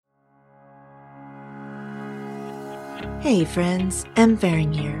Hey friends, M.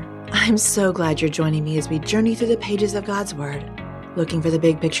 Faring here. I'm so glad you're joining me as we journey through the pages of God's Word, looking for the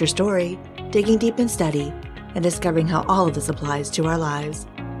big picture story, digging deep in study, and discovering how all of this applies to our lives.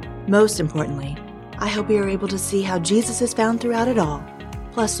 Most importantly, I hope you are able to see how Jesus is found throughout it all,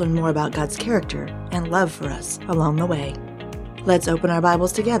 plus learn more about God's character and love for us along the way. Let's open our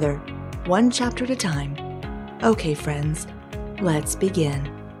Bibles together, one chapter at a time. Okay, friends, let's begin.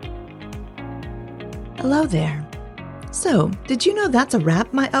 Hello there. So, did you know that's a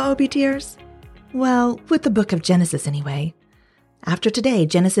wrap, my OOBTers? Well, with the book of Genesis anyway. After today,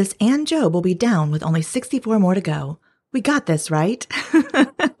 Genesis and Job will be down with only 64 more to go. We got this, right?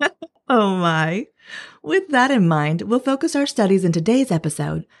 Oh my. With that in mind, we'll focus our studies in today's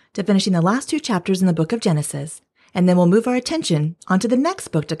episode to finishing the last 2 chapters in the book of Genesis, and then we'll move our attention onto the next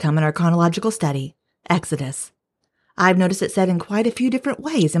book to come in our chronological study, Exodus. I've noticed it said in quite a few different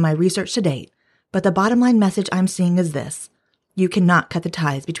ways in my research to date, but the bottom line message I'm seeing is this: you cannot cut the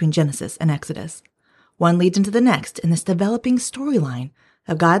ties between Genesis and Exodus. One leads into the next in this developing storyline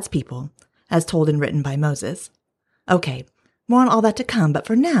of God's people, as told and written by Moses. Okay, more on all that to come, but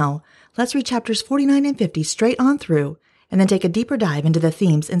for now, let's read chapters 49 and 50 straight on through, and then take a deeper dive into the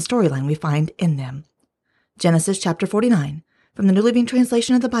themes and storyline we find in them. Genesis chapter 49, from the New Living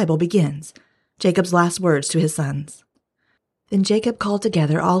Translation of the Bible, begins, Jacob's last words to his sons. Then Jacob called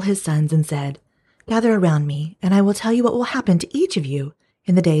together all his sons and said, "Gather around me, and I will tell you what will happen to each of you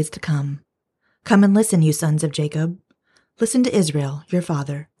in the days to come. Come and listen, you sons of Jacob. Listen to Israel, your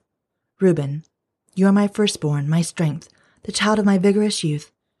father. Reuben, you are my firstborn, my strength, the child of my vigorous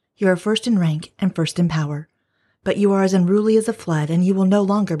youth. You are first in rank and first in power. But you are as unruly as a flood, and you will no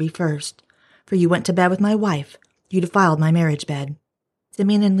longer be first. For you went to bed with my wife, you defiled my marriage bed.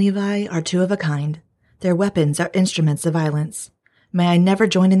 Simeon and Levi are 2 of a kind. Their weapons are instruments of violence. May I never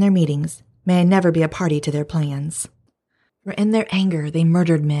join in their meetings. May I never be a party to their plans. For in their anger they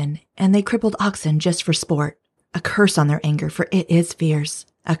murdered men, and they crippled oxen just for sport. A curse on their anger, for it is fierce.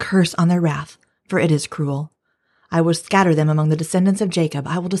 A curse on their wrath, for it is cruel. I will scatter them among the descendants of Jacob.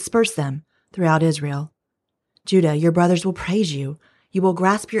 I will disperse them throughout Israel. Judah, your brothers will praise you. You will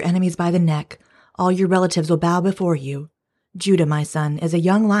grasp your enemies by the neck. All your relatives will bow before you. Judah, my son, is a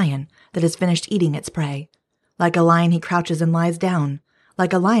young lion that has finished eating its prey. Like a lion he crouches and lies down.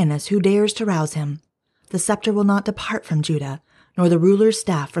 Like a lioness, who dares to rouse him? The scepter will not depart from Judah, nor the ruler's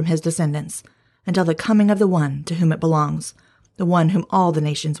staff from his descendants, until the coming of the one to whom it belongs, the one whom all the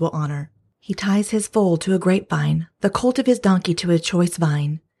nations will honor. He ties his foal to a grapevine, the colt of his donkey to a choice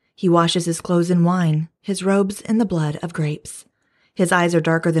vine. He washes his clothes in wine, his robes in the blood of grapes. His eyes are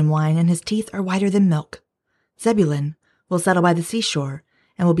darker than wine, and his teeth are whiter than milk. Zebulun will settle by the seashore,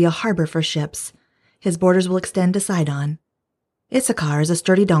 and will be a harbor for ships. His borders will extend to Sidon. Issachar is a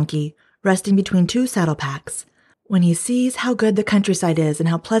sturdy donkey, resting between 2 saddle packs. When he sees how good the countryside is and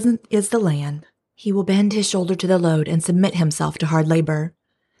how pleasant is the land, he will bend his shoulder to the load and submit himself to hard labor.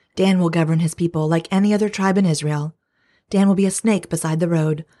 Dan will govern his people like any other tribe in Israel. Dan will be a snake beside the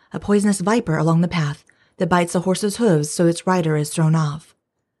road, a poisonous viper along the path that bites a horse's hooves so its rider is thrown off.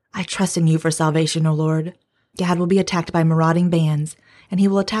 I trust in you for salvation, O Lord. Gad will be attacked by marauding bands, and he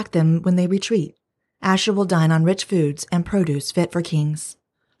will attack them when they retreat. Asher will dine on rich foods and produce fit for kings.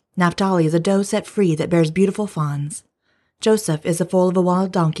 Naphtali is a doe set free that bears beautiful fawns. Joseph is the foal of a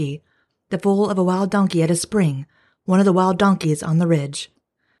wild donkey, the foal of a wild donkey at a spring, one of the wild donkeys on the ridge.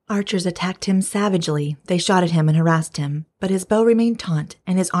 Archers attacked him savagely. They shot at him and harassed him, but his bow remained taut,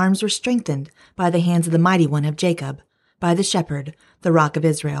 and his arms were strengthened by the hands of the mighty one of Jacob, by the shepherd, the rock of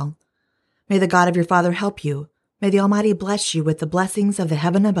Israel. May the God of your father help you. May the Almighty bless you with the blessings of the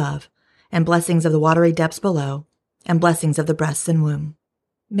heaven above, and blessings of the watery depths below, and blessings of the breasts and womb.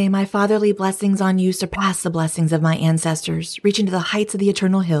 May my fatherly blessings on you surpass the blessings of my ancestors, reaching to the heights of the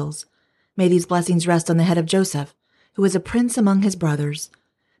eternal hills. May these blessings rest on the head of Joseph, who is a prince among his brothers.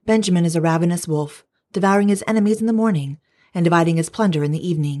 Benjamin is a ravenous wolf, devouring his enemies in the morning, and dividing his plunder in the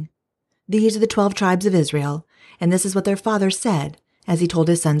evening. These are the 12 tribes of Israel, and this is what their father said as he told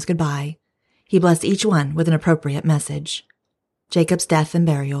his sons goodbye. He blessed each one with an appropriate message. Jacob's death and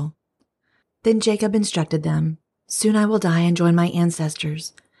burial. Then Jacob instructed them, "Soon I will die and join my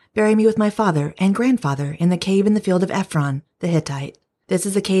ancestors. Bury me with my father and grandfather in the cave in the field of Ephron, the Hittite. This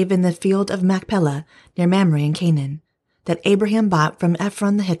is a cave in the field of Machpelah, near Mamre in Canaan, that Abraham bought from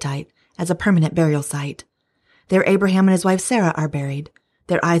Ephron the Hittite as a permanent burial site. There Abraham and his wife Sarah are buried.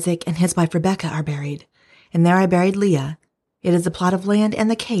 There Isaac and his wife Rebekah are buried. And there I buried Leah. It is the plot of land and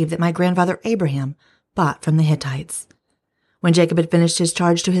the cave that my grandfather Abraham bought from the Hittites." When Jacob had finished his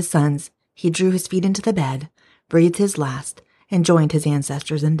charge to his sons, he drew his feet into the bed, breathed his last, and joined his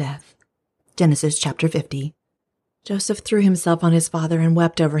ancestors in death. Genesis chapter 50. Joseph threw himself on his father and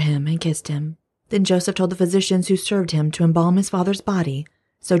wept over him and kissed him. Then Joseph told the physicians who served him to embalm his father's body,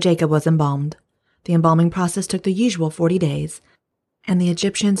 so Jacob was embalmed. The embalming process took the usual 40 days, and the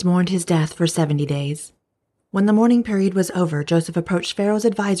Egyptians mourned his death for 70 days. When the mourning period was over, Joseph approached Pharaoh's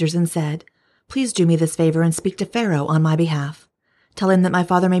advisors and said, "Please do me this favor and speak to Pharaoh on my behalf. Tell him that my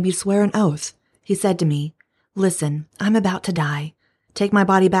father made me swear an oath. He said to me, 'Listen, I'm about to die. Take my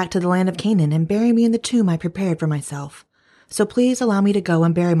body back to the land of Canaan and bury me in the tomb I prepared for myself. So please allow me to go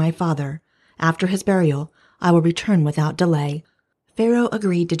and bury my father. After his burial, I will return without delay.' Pharaoh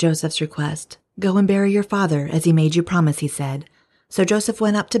agreed to Joseph's request. 'Go and bury your father as he made you promise,' he said. So Joseph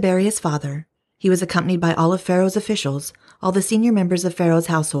went up to bury his father. He was accompanied by all of Pharaoh's officials, all the senior members of Pharaoh's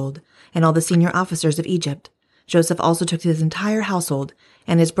household, and all the senior officers of Egypt. Joseph also took his entire household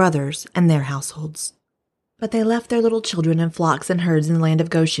and his brothers and their households. But they left their little children in flocks and herds in the land of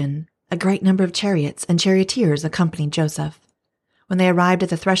Goshen. A great number of chariots and charioteers accompanied Joseph. When they arrived at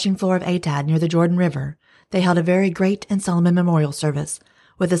the threshing floor of Atad near the Jordan River, they held a very great and solemn memorial service,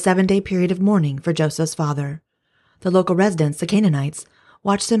 with a 7-day period of mourning for Joseph's father. The local residents, the Canaanites,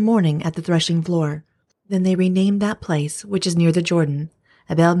 watched them mourning at the threshing floor. Then they renamed that place, which is near the Jordan,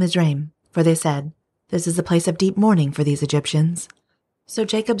 Abel Mizraim, for they said, "This is a place of deep mourning for these Egyptians." So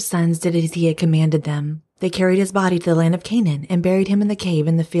Jacob's sons did as he had commanded them. They carried his body to the land of Canaan and buried him in the cave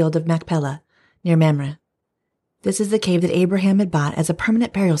in the field of Machpelah, near Mamre. This is the cave that Abraham had bought as a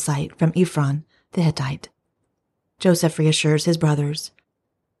permanent burial site from Ephron, the Hittite. Joseph reassures his brothers.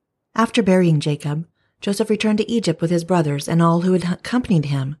 After burying Jacob, Joseph returned to Egypt with his brothers and all who had accompanied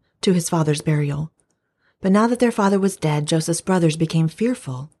him to his father's burial. But now that their father was dead, Joseph's brothers became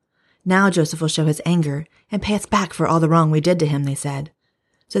fearful. "Now Joseph will show his anger and pay us back for all the wrong we did to him," they said.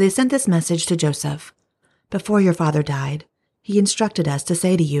 So they sent this message to Joseph. "Before your father died, he instructed us to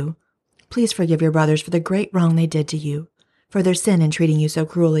say to you, 'Please forgive your brothers for the great wrong they did to you, for their sin in treating you so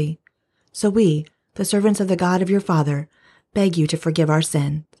cruelly. So we, the servants of the God of your father, beg you to forgive our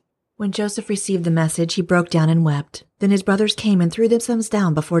sin.'" When Joseph received the message, he broke down and wept. Then his brothers came and threw themselves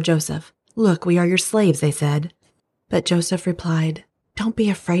down before Joseph. "Look, we are your slaves," they said. But Joseph replied, "Don't be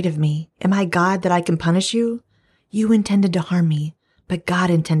afraid of me. Am I God that I can punish you? You intended to harm me, but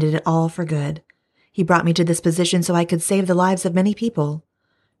God intended it all for good. He brought me to this position so I could save the lives of many people.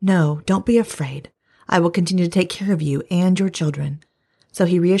 No, don't be afraid. I will continue to take care of you and your children." So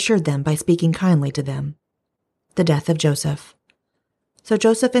he reassured them by speaking kindly to them. The death of Joseph. So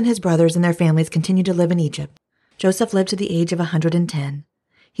Joseph and his brothers and their families continued to live in Egypt. Joseph lived to the age of 110.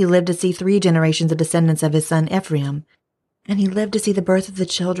 He lived to see 3 generations of descendants of his son Ephraim, and he lived to see the birth of the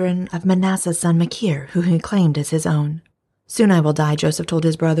children of Manasseh's son Machir, who he claimed as his own. "Soon I will die," Joseph told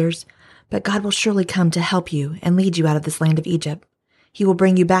his brothers, "but God will surely come to help you and lead you out of this land of Egypt. He will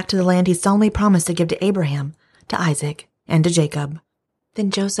bring you back to the land he solemnly promised to give to Abraham, to Isaac, and to Jacob." Then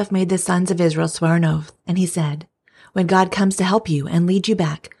Joseph made the sons of Israel swear an oath, and he said, "When God comes to help you and lead you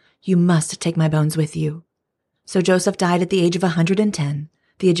back, you must take my bones with you." So Joseph died at the age of 110.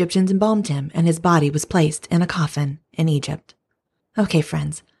 The Egyptians embalmed him, and his body was placed in a coffin in Egypt. Okay,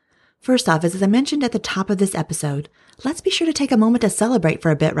 friends. First off, as I mentioned at the top of this episode, let's be sure to take a moment to celebrate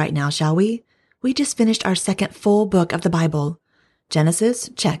for a bit right now, shall we? We just finished our second full book of the Bible. Genesis,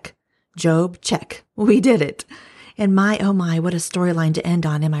 check. Job, check. We did it. And my, oh my, what a storyline to end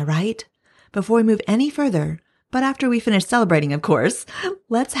on, am I right? Before we move any further, but after we finish celebrating, of course,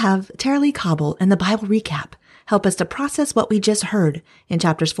 let's have Tara-Leigh Cobble and the Bible Recap help us to process what we just heard in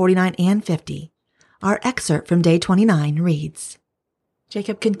chapters 49 and 50. Our excerpt from day 29 reads,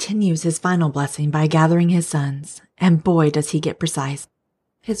 Jacob continues his final blessing by gathering his sons, and boy does he get precise.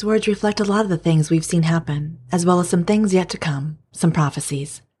 His words reflect a lot of the things we've seen happen, as well as some things yet to come, some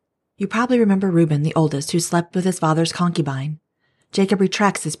prophecies. You probably remember Reuben, the oldest, who slept with his father's concubine. Jacob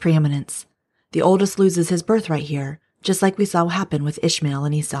retracts his preeminence. The oldest loses his birthright here, just like we saw happen with Ishmael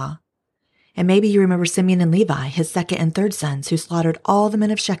and Esau. And maybe you remember Simeon and Levi, his second and third sons, who slaughtered all the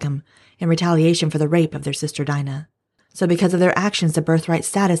men of Shechem in retaliation for the rape of their sister Dinah. So because of their actions, the birthright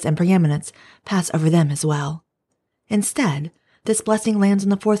status and preeminence pass over them as well. Instead, this blessing lands on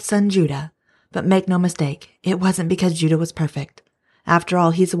the fourth son, Judah. But make no mistake, it wasn't because Judah was perfect. After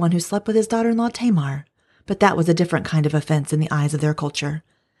all, he's the one who slept with his daughter-in-law Tamar. But that was a different kind of offense in the eyes of their culture.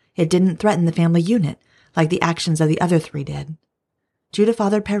 It didn't threaten the family unit like the actions of the other three did. Judah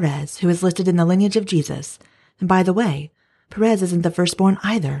fathered Perez, who is listed in the lineage of Jesus. And by the way, Perez isn't the firstborn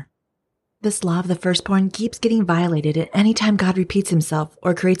either. This law of the firstborn keeps getting violated, and any time God repeats himself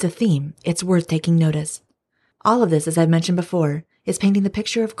or creates a theme, it's worth taking notice. All of this, as I've mentioned before, is painting the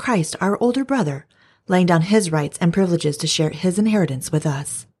picture of Christ, our older brother, laying down his rights and privileges to share his inheritance with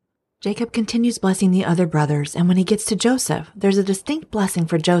us. Jacob continues blessing the other brothers, and when he gets to Joseph, there's a distinct blessing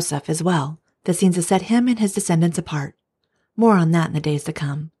for Joseph as well that seems to set him and his descendants apart. More on that in the days to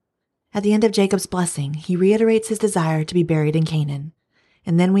come. At the end of Jacob's blessing, he reiterates his desire to be buried in Canaan.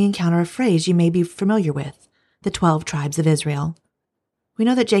 And then we encounter a phrase you may be familiar with, the 12 tribes of Israel. We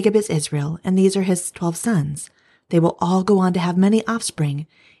know that Jacob is Israel, and these are his 12 sons. They will all go on to have many offspring,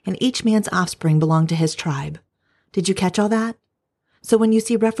 and each man's offspring belong to his tribe. Did you catch all that? So when you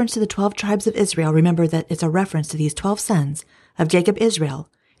see reference to the 12 tribes of Israel, remember that it's a reference to these 12 sons of Jacob Israel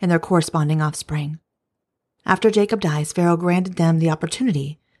and their corresponding offspring. After Jacob dies, Pharaoh granted them the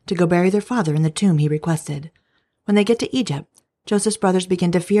opportunity to go bury their father in the tomb he requested. When they get to Egypt, Joseph's brothers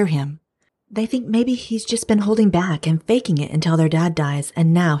begin to fear him. They think maybe he's just been holding back and faking it until their dad dies,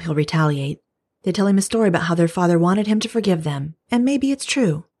 and now he'll retaliate. They tell him a story about how their father wanted him to forgive them, and maybe it's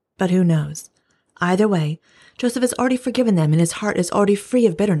true, but who knows? Either way, Joseph has already forgiven them and his heart is already free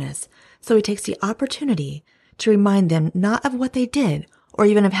of bitterness, so he takes the opportunity to remind them not of what they did or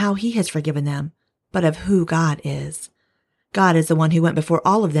even of how he has forgiven them, but of who God is. God is the one who went before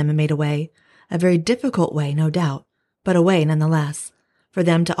all of them and made a way, a very difficult way, no doubt, but a way nonetheless, for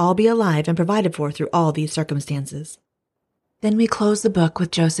them to all be alive and provided for through all these circumstances. Then we close the book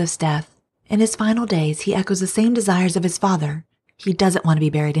with Joseph's death. In his final days, he echoes the same desires of his father. He doesn't want to be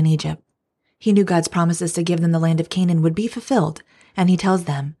buried in Egypt. He knew God's promises to give them the land of Canaan would be fulfilled, and he tells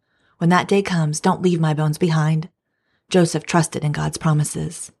them, "When that day comes, don't leave my bones behind." Joseph trusted in God's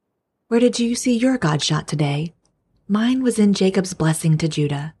promises. Where did you see your God shot today? Mine was in Jacob's blessing to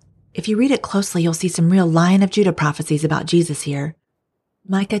Judah. If you read it closely, you'll see some real Lion of Judah prophecies about Jesus here.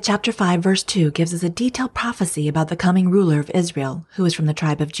 Micah chapter 5 verse 2 gives us a detailed prophecy about the coming ruler of Israel, who is from the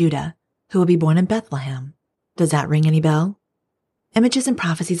tribe of Judah, who will be born in Bethlehem. Does that ring any bell? Images and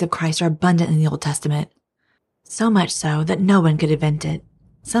prophecies of Christ are abundant in the Old Testament, so much so that no one could invent it.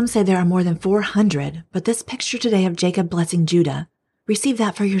 Some say there are more than 400, but this picture today of Jacob blessing Judah, receive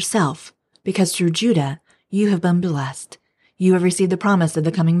that for yourself, because through Judah, you have been blessed. You have received the promise of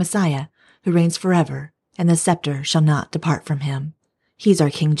the coming Messiah, who reigns forever, and the scepter shall not depart from him. He's our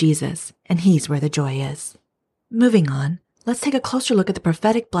King Jesus, and he's where the joy is. Moving on, let's take a closer look at the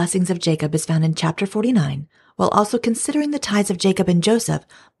prophetic blessings of Jacob as found in chapter 49, while also considering the ties of Jacob and Joseph,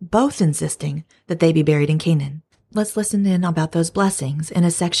 both insisting that they be buried in Canaan. Let's listen in about those blessings in a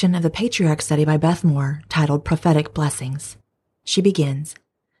section of the Patriarch study by Beth Moore titled Prophetic Blessings. She begins,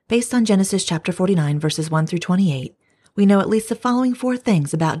 based on Genesis chapter 49 verses 1 through 28, we know at least the following 4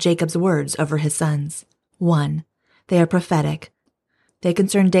 things about Jacob's words over his sons. 1. They are prophetic. They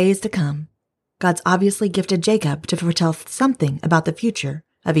concern days to come. God's obviously gifted Jacob to foretell something about the future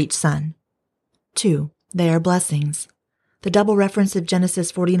of each son. 2. They are blessings. The double reference of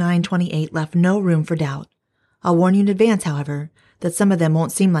Genesis 49:28 left no room for doubt. I'll warn you in advance, however, that some of them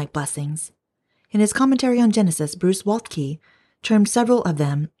won't seem like blessings. In his commentary on Genesis, Bruce Waltke termed several of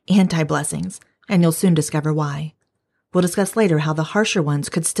them anti-blessings, and you'll soon discover why. We'll discuss later how the harsher ones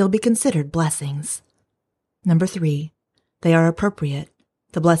could still be considered blessings. Number 3. They are appropriate.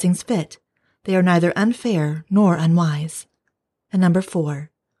 The blessings fit. They are neither unfair nor unwise. And number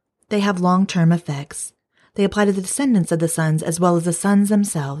 4. They have long-term effects. They apply to the descendants of the sons as well as the sons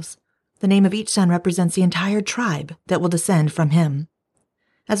themselves. The name of each son represents the entire tribe that will descend from him.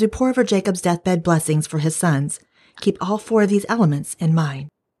 As we pore over Jacob's deathbed blessings for his sons, keep all 4 of these elements in mind.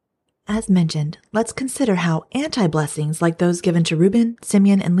 As mentioned, let's consider how anti-blessings like those given to Reuben,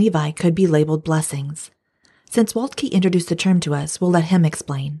 Simeon, and Levi could be labeled blessings. Since Waltke introduced the term to us, we'll let him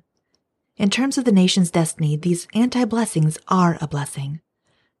explain. In terms of the nation's destiny, these anti-blessings are a blessing.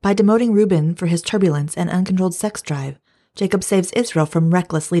 By demoting Reuben for his turbulence and uncontrolled sex drive, Jacob saves Israel from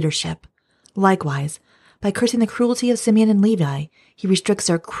reckless leadership. Likewise, by cursing the cruelty of Simeon and Levi, he restricts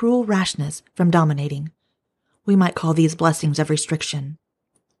their cruel rashness from dominating. We might call these blessings of restriction.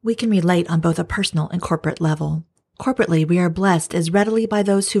 We can relate on both a personal and corporate level. Corporately, we are blessed as readily by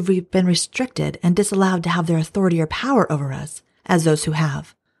those who've been restricted and disallowed to have their authority or power over us as those who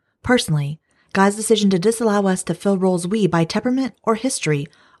have. Personally, God's decision to disallow us to fill roles we, by temperament or history,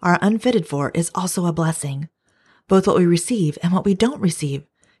 are unfitted for is also a blessing. Both what we receive and what we don't receive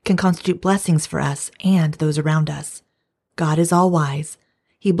can constitute blessings for us and those around us. God is all-wise.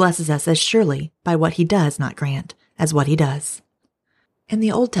 He blesses us as surely by what he does not grant as what he does. In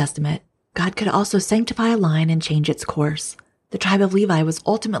the Old Testament, God could also sanctify a line and change its course. The tribe of Levi was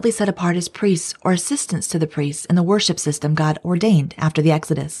ultimately set apart as priests or assistants to the priests in the worship system God ordained after the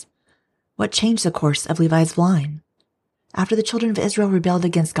Exodus. What changed the course of Levi's line? After the children of Israel rebelled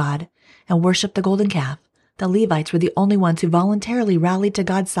against God and worshipped the golden calf, the Levites were the only ones who voluntarily rallied to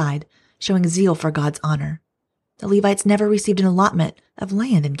God's side, showing zeal for God's honor. The Levites never received an allotment of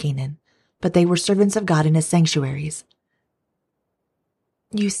land in Canaan, but they were servants of God in his sanctuaries.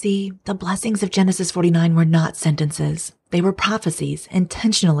 You see, the blessings of Genesis 49 were not sentences. They were prophecies,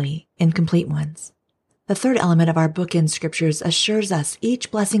 intentionally incomplete ones. The third element of our bookend scriptures assures us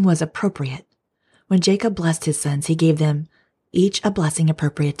each blessing was appropriate. When Jacob blessed his sons, he gave them each a blessing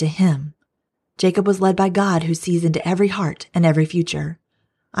appropriate to him. Jacob was led by God, who sees into every heart and every future.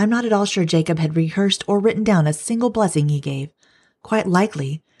 I'm not at all sure Jacob had rehearsed or written down a single blessing he gave. Quite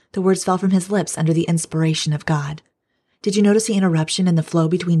likely, the words fell from his lips under the inspiration of God. Did you notice the interruption in the flow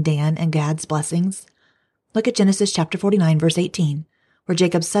between Dan and Gad's blessings? Look at Genesis chapter 49, verse 18, where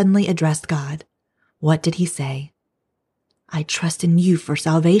Jacob suddenly addressed God. What did he say? I trust in you for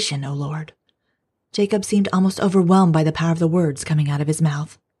salvation, O Lord. Jacob seemed almost overwhelmed by the power of the words coming out of his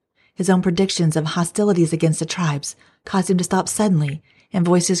mouth. His own predictions of hostilities against the tribes caused him to stop suddenly and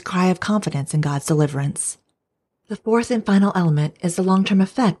voice his cry of confidence in God's deliverance. The fourth and final element is the long-term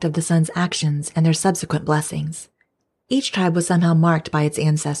effect of the sons' actions and their subsequent blessings. Each tribe was somehow marked by its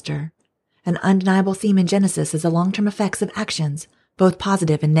ancestor. An undeniable theme in Genesis is the long-term effects of actions, both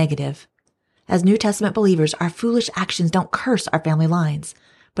positive and negative. As New Testament believers, our foolish actions don't curse our family lines,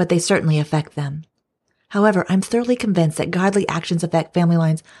 but they certainly affect them. However, I'm thoroughly convinced that godly actions affect family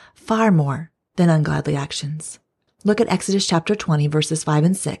lines far more than ungodly actions. Look at Exodus chapter 20, verses 5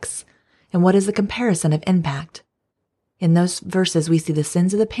 and 6, and what is the comparison of impact? In those verses, we see the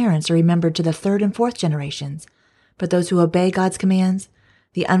sins of the parents are remembered to the third and fourth generations, but those who obey God's commands,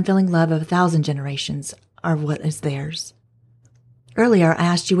 the unfailing love of 1,000 generations, are what is theirs. Earlier, I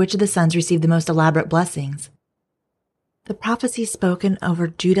asked you which of the sons received the most elaborate blessings. The prophecies spoken over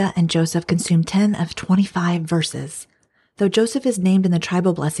Judah and Joseph consume 10 of 25 verses. Though Joseph is named in the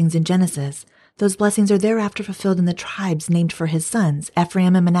tribal blessings in Genesis, those blessings are thereafter fulfilled in the tribes named for his sons,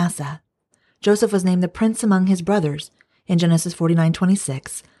 Ephraim and Manasseh. Joseph was named the prince among his brothers in Genesis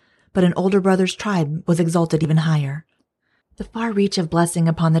 49:26, but an older brother's tribe was exalted even higher. The far reach of blessing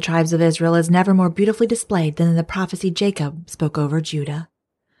upon the tribes of Israel is never more beautifully displayed than in the prophecy Jacob spoke over Judah.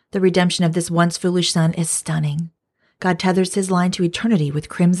 The redemption of this once foolish son is stunning. God tethers his line to eternity with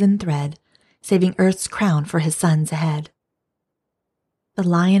crimson thread, saving earth's crown for his sons ahead. The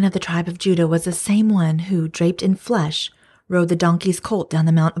Lion of the tribe of Judah was the same one who, draped in flesh, rode the donkey's colt down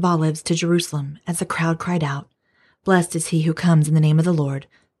the Mount of Olives to Jerusalem as the crowd cried out, Blessed is he who comes in the name of the Lord.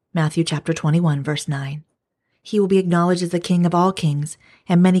 Matthew chapter 21, verse 9. He will be acknowledged as the King of all kings,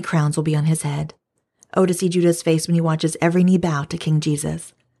 and many crowns will be on his head. Oh, to see Judah's face when he watches every knee bow to King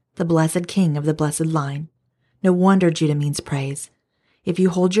Jesus, the blessed King of the blessed line. No wonder Judah means praise. If you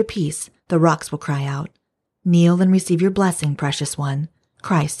hold your peace, the rocks will cry out. Kneel and receive your blessing, precious one.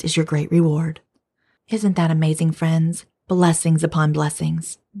 Christ is your great reward. Isn't that amazing, friends? Blessings upon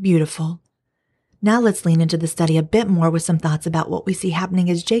blessings. Beautiful. Now let's lean into the study a bit more with some thoughts about what we see happening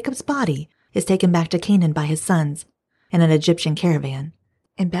as Jacob's body is taken back to Canaan by his sons in an Egyptian caravan.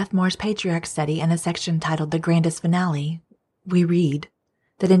 In Beth Moore's Patriarch Study, in a section titled The Grandest Finale, we read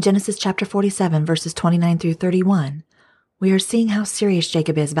that in Genesis chapter 47, verses 29 through 31, we are seeing how serious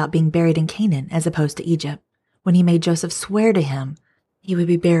Jacob is about being buried in Canaan as opposed to Egypt, when he made Joseph swear to him he would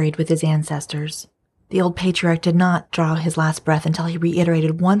be buried with his ancestors. The old patriarch did not draw his last breath until he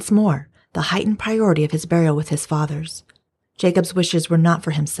reiterated once more the heightened priority of his burial with his fathers. Jacob's wishes were not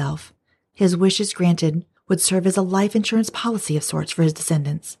for himself. His wishes granted would serve as a life insurance policy of sorts for his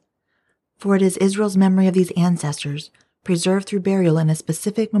descendants. For it is Israel's memory of these ancestors, preserved through burial in a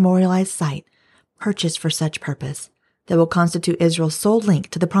specific memorialized site, purchased for such purpose, that will constitute Israel's sole link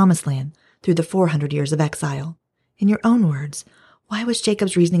to the Promised Land through the 400 years of exile. In your own words, why was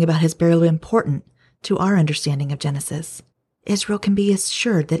Jacob's reasoning about his burial important to our understanding of Genesis? Israel can be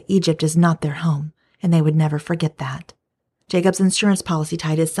assured that Egypt is not their home, and they would never forget that. Jacob's insurance policy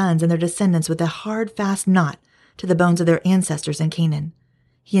tied his sons and their descendants with a hard, fast knot to the bones of their ancestors in Canaan.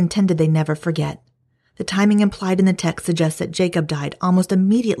 He intended they never forget. The timing implied in the text suggests that Jacob died almost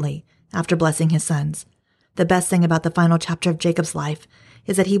immediately after blessing his sons. The best thing about the final chapter of Jacob's life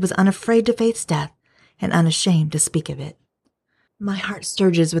is that he was unafraid to face death and unashamed to speak of it. My heart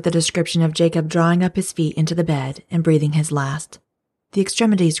surges with the description of Jacob drawing up his feet into the bed and breathing his last. The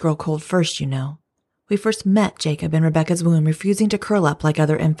extremities grow cold first, you know. We first met Jacob in Rebekah's womb, refusing to curl up like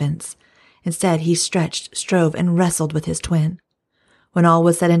other infants. Instead, he stretched, strove, and wrestled with his twin. When all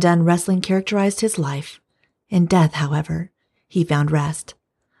was said and done, wrestling characterized his life. In death, however, he found rest.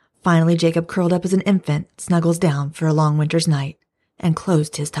 Finally, Jacob curled up as an infant, snuggles down for a long winter's night, and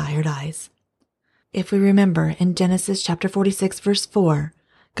closed his tired eyes. If we remember, in Genesis chapter 46, verse 4,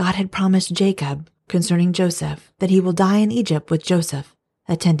 God had promised Jacob, concerning Joseph, that he will die in Egypt with Joseph,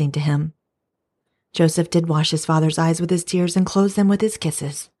 attending to him. Joseph did wash his father's eyes with his tears and close them with his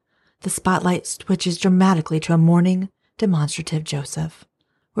kisses. The spotlight switches dramatically to a mourning, demonstrative Joseph.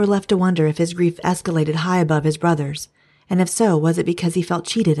 We're left to wonder if his grief escalated high above his brothers, and if so, was it because he felt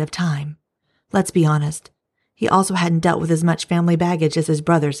cheated of time? Let's be honest. He also hadn't dealt with as much family baggage as his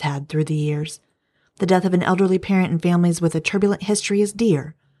brothers had through the years. The death of an elderly parent in families with a turbulent history is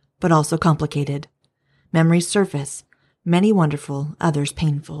dear, but also complicated. Memories surface, many wonderful, others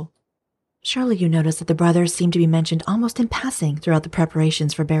painful. Surely you notice that the brothers seem to be mentioned almost in passing throughout the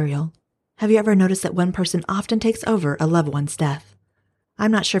preparations for burial. Have you ever noticed that one person often takes over a loved one's death?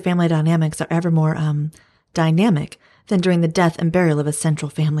 I'm not sure family dynamics are ever more, dynamic than during the death and burial of a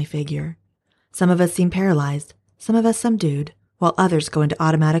central family figure. Some of us seem paralyzed, some of us subdued, while others go into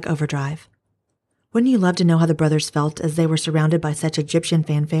automatic overdrive. Wouldn't you love to know how the brothers felt as they were surrounded by such Egyptian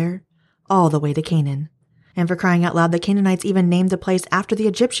fanfare? All the way to Canaan. And for crying out loud, the Canaanites even named the place after the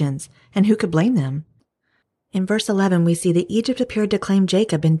Egyptians, and who could blame them? In verse 11, we see that Egypt appeared to claim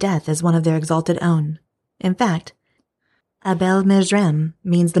Jacob in death as one of their exalted own. In fact, Abel Mizraim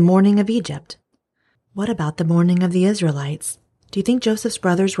means the mourning of Egypt. What about the mourning of the Israelites? Do you think Joseph's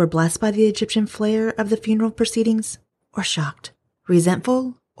brothers were blessed by the Egyptian flair of the funeral proceedings? Or shocked?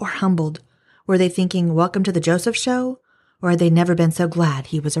 Resentful? Or humbled? Were they thinking, welcome to the Joseph show? Or had they never been so glad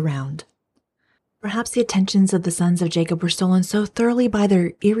he was around? Perhaps the attentions of the sons of Jacob were stolen so thoroughly by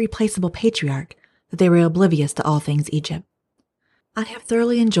their irreplaceable patriarch that they were oblivious to all things Egypt. I have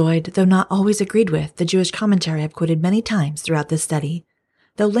thoroughly enjoyed, though not always agreed with, the Jewish commentary I've quoted many times throughout this study.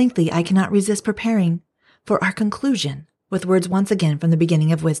 Though lengthy, I cannot resist preparing for our conclusion with words once again from the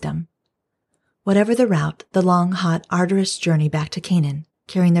beginning of wisdom. Whatever the route, the long, hot, arduous journey back to Canaan,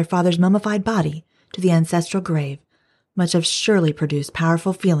 carrying their father's mummified body to the ancestral grave, must have surely produced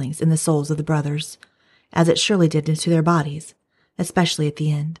powerful feelings in the souls of the brothers, as it surely did into their bodies, especially at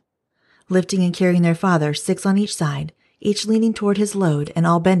the end. Lifting and carrying their father, 6 on each side, each leaning toward his load and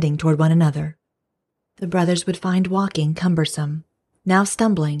all bending toward one another. The brothers would find walking cumbersome. Now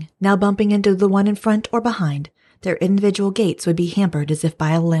stumbling, now bumping into the one in front or behind, their individual gaits would be hampered as if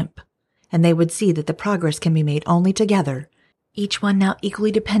by a limp, and they would see that the progress can be made only together, each one now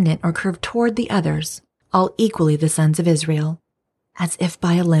equally dependent or curved toward the others, all equally the sons of Israel. As if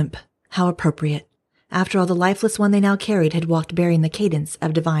by a limp. How appropriate. After all, the lifeless one they now carried had walked bearing the cadence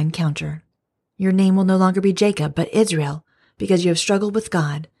of divine counter. Your name will no longer be Jacob, but Israel, because you have struggled with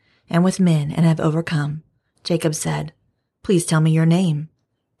God and with men and have overcome. Jacob said, please tell me your name.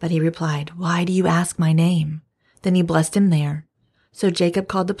 But he replied, why do you ask my name? Then he blessed him there. So Jacob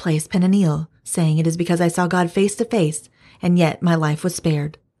called the place Peniel, saying, it is because I saw God face to face, and yet my life was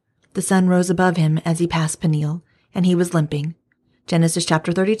spared. The sun rose above him as he passed Peniel, and he was limping. Genesis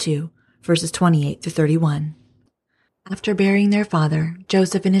chapter 32, verses 28 through 31. After burying their father,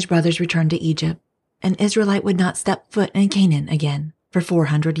 Joseph and his brothers returned to Egypt. An Israelite would not step foot in Canaan again for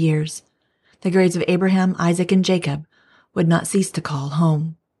 400 years. The graves of Abraham, Isaac, and Jacob would not cease to call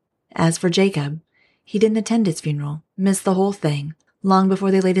home. As for Jacob, he didn't attend his funeral, missed the whole thing. Long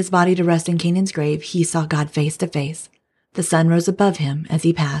before they laid his body to rest in Canaan's grave, he saw God face to face. The sun rose above him as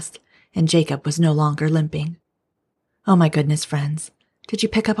he passed, and Jacob was no longer limping. Oh my goodness, friends. Did you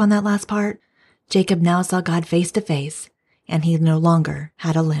pick up on that last part? Jacob now saw God face to face, and he no longer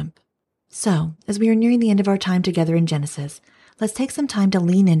had a limp. So, as we are nearing the end of our time together in Genesis, let's take some time to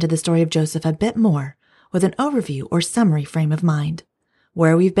lean into the story of Joseph a bit more with an overview or summary frame of mind,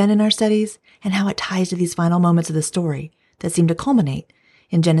 where we've been in our studies, and how it ties to these final moments of the story that seem to culminate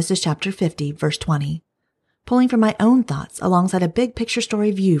in Genesis chapter 50, verse 20. Pulling from my own thoughts alongside a big picture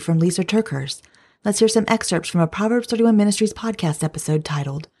story view from Lisa Turkhurst, let's hear some excerpts from a Proverbs 31 Ministries podcast episode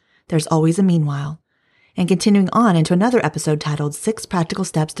titled, There's Always a Meanwhile, and continuing on into another episode titled 6 Practical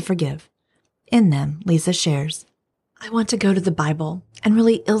Steps to Forgive. In them, Lisa shares, I want to go to the Bible and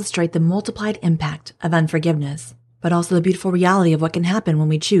really illustrate the multiplied impact of unforgiveness, but also the beautiful reality of what can happen when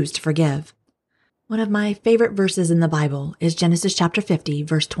we choose to forgive. One of my favorite verses in the Bible is Genesis chapter 50,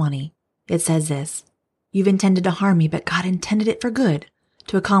 verse 20. It says this, You've intended to harm me, but God intended it for good,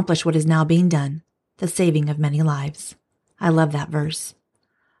 to accomplish what is now being done, the saving of many lives. I love that verse.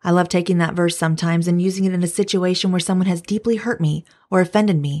 I love taking that verse sometimes and using it in a situation where someone has deeply hurt me or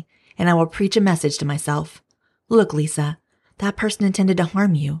offended me, and I will preach a message to myself. Look, Lisa, that person intended to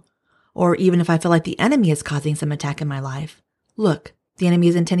harm you. Or even if I feel like the enemy is causing some attack in my life. Look, the enemy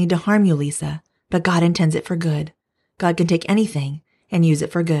is intending to harm you, Lisa, but God intends it for good. God can take anything and use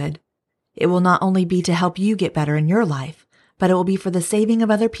it for good. It will not only be to help you get better in your life, but it will be for the saving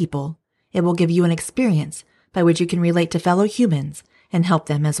of other people. It will give you an experience by which you can relate to fellow humans and help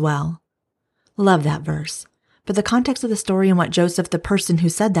them as well. Love that verse. But the context of the story and what Joseph, the person who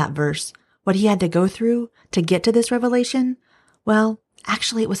said that verse, What he had to go through to get to this revelation? Well,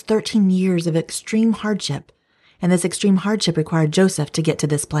 actually it was 13 years of extreme hardship, and this extreme hardship required Joseph to get to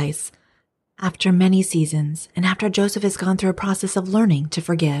this place. After many seasons, and after Joseph has gone through a process of learning to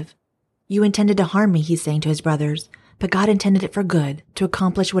forgive. You intended to harm me, he's saying to his brothers, but God intended it for good to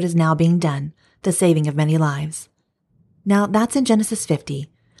accomplish what is now being done, the saving of many lives. Now, that's in Genesis 50.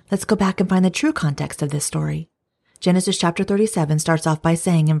 Let's go back and find the true context of this story. Genesis chapter 37 starts off by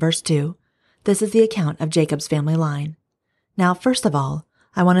saying in verse 2, this is the account of Jacob's family line. Now, first of all,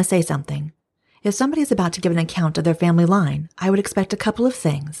 I want to say something. If somebody is about to give an account of their family line, I would expect a couple of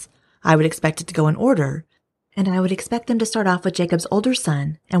things. I would expect it to go in order, and I would expect them to start off with Jacob's older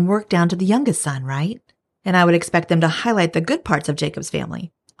son and work down to the youngest son, right? And I would expect them to highlight the good parts of Jacob's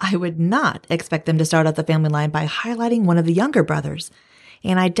family. I would not expect them to start out the family line by highlighting one of the younger brothers,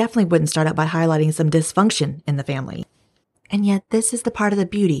 and I definitely wouldn't start out by highlighting some dysfunction in the family. And yet this is the part of the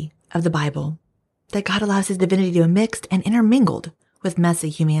beauty of the Bible, that God allows his divinity to be mixed and intermingled with messy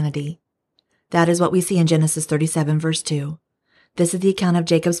humanity. That is what we see in Genesis 37 verse 2. This is the account of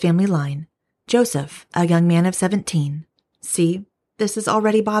Jacob's family line. Joseph, a young man of 17. See, this is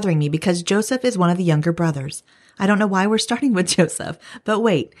already bothering me because Joseph is one of the younger brothers. I don't know why we're starting with Joseph, but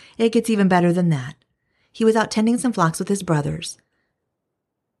wait, it gets even better than that. He was out tending some flocks with his brothers,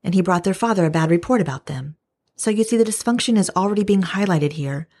 and he brought their father a bad report about them. So you see the dysfunction is already being highlighted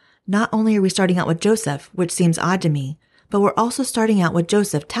here. Not only are we starting out with Joseph, which seems odd to me, but we're also starting out with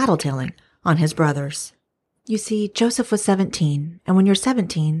Joseph tattletaling on his brothers. You see, Joseph was 17, and when you're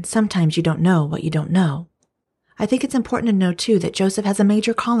 17, sometimes you don't know what you don't know. I think it's important to know, too, that Joseph has a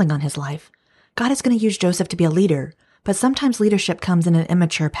major calling on his life. God is going to use Joseph to be a leader, but sometimes leadership comes in an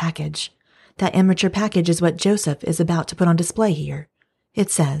immature package. That immature package is what Joseph is about to put on display here.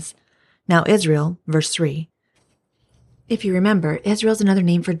 It says, now Israel, verse 3. If you remember, Israel's another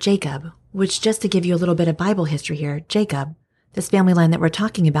name for Jacob, which, just to give you a little bit of Bible history here, Jacob, this family line that we're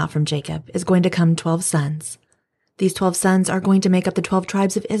talking about from Jacob, is going to come 12 sons. These 12 sons are going to make up the 12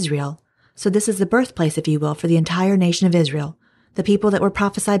 tribes of Israel. So this is the birthplace, if you will, for the entire nation of Israel, the people that were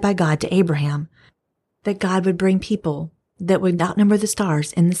prophesied by God to Abraham, that God would bring people that would outnumber the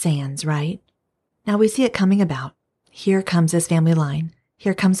stars in the sands, right? Now we see it coming about. Here comes this family line.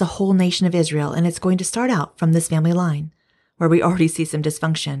 Here comes the whole nation of Israel, and it's going to start out from this family line, where we already see some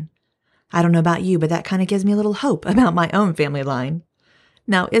dysfunction. I don't know about you, but that kind of gives me a little hope about my own family line.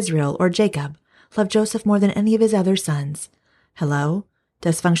 Now Israel, or Jacob, loved Joseph more than any of his other sons. Hello?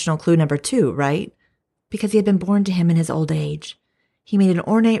 Dysfunctional clue number 2, right? Because he had been born to him in his old age. He made an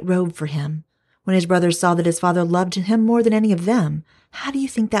ornate robe for him. When his brothers saw that his father loved him more than any of them, how do you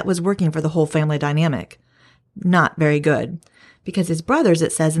think that was working for the whole family dynamic? Not very good. Because his brothers,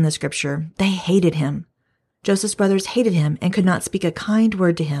 it says in the scripture, they hated him. Joseph's brothers hated him and could not speak a kind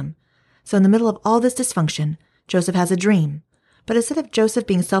word to him. So in the middle of all this dysfunction, Joseph has a dream. But instead of Joseph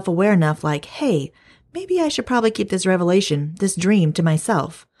being self-aware enough, like, hey, maybe I should probably keep this revelation, this dream, to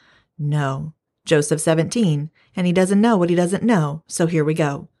myself. No, Joseph's 17, and he doesn't know what he doesn't know, so here we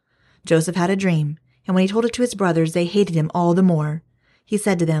go. Joseph had a dream, and when he told it to his brothers, they hated him all the more. He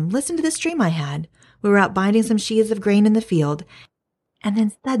said to them, listen to this dream I had. We were out binding some sheaves of grain in the field, and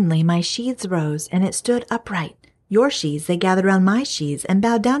then suddenly my sheaves rose, and it stood upright. Your sheaves, they gathered around my sheaves and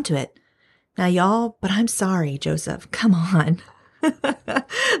bowed down to it. Now, y'all, but I'm sorry, Joseph. Come on.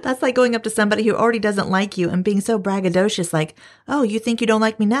 That's like going up to somebody who already doesn't like you and being so braggadocious like, oh, you think you don't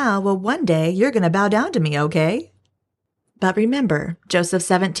like me now? Well, one day you're going to bow down to me, okay? But remember, Joseph's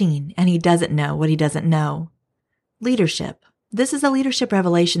 17, and he doesn't know what he doesn't know. Leadership. This is a leadership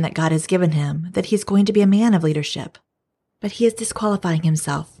revelation that God has given him, that he's going to be a man of leadership. But he is disqualifying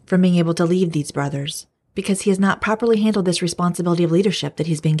himself from being able to lead these brothers because he has not properly handled this responsibility of leadership that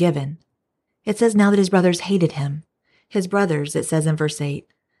he's been given. It says now that his brothers hated him. His brothers, it says in verse 8,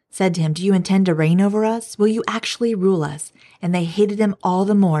 said to him, do you intend to reign over us? Will you actually rule us? And they hated him all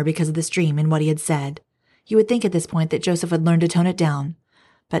the more because of this dream and what he had said. You would think at this point that Joseph would learn to tone it down.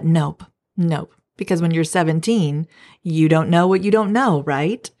 But nope. Because when you're 17, you don't know what you don't know,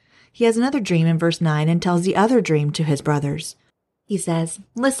 right? He has another dream in verse 9 and tells the other dream to his brothers. He says,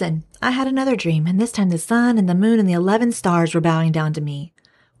 listen, I had another dream, and this time the sun and the moon and the 11 stars were bowing down to me.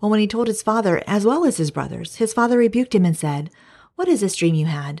 Well, when he told his father, as well as his brothers, his father rebuked him and said, what is this dream you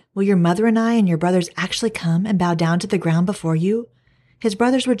had? Will your mother and I and your brothers actually come and bow down to the ground before you? His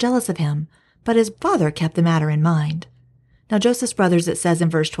brothers were jealous of him, but his father kept the matter in mind. Now Joseph's brothers, it says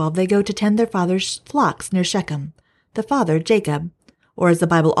in verse 12, they go to tend their father's flocks near Shechem. The father, Jacob, or as the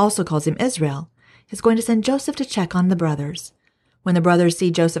Bible also calls him, Israel, is going to send Joseph to check on the brothers. When the brothers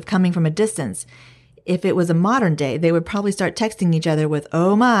see Joseph coming from a distance, If it was a modern day, they would probably start texting each other with,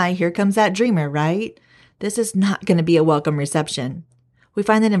 "Oh my, here comes that dreamer," right? This is not going to be a welcome reception. We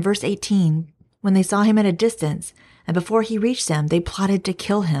find that in verse 18, when they saw him at a distance, and before he reached them, they plotted to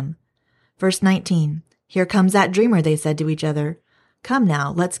kill him. Verse 19, "Here comes that dreamer," they said to each other. "Come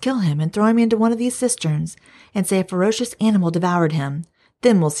now, let's kill him and throw him into one of these cisterns and say a ferocious animal devoured him.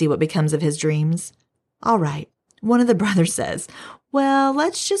 Then we'll see what becomes of his dreams." All right. One of the brothers says, "Well,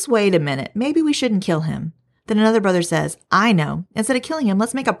 let's just wait a minute. Maybe we shouldn't kill him." Then another brother says, "I know. Instead of killing him,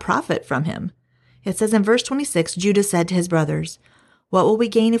 let's make a profit from him." It says in verse 26, Judah said to his brothers, "What will we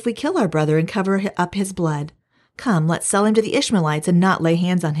gain if we kill our brother and cover up his blood? Come, let's sell him to the Ishmaelites and not lay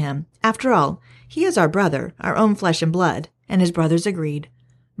hands on him. After all, he is our brother, our own flesh and blood." And his brothers agreed.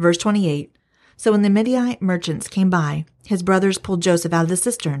 Verse 28, "So when the Midianite merchants came by, his brothers pulled Joseph out of the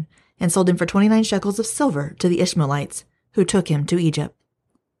cistern and sold him for 29 shekels of silver to the Ishmaelites, who took him to Egypt."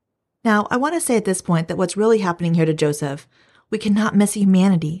 Now, I want to say at this point that what's really happening here to Joseph, we cannot miss the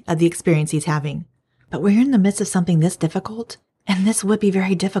humanity of the experience he's having. But we're in the midst of something this difficult, and this would be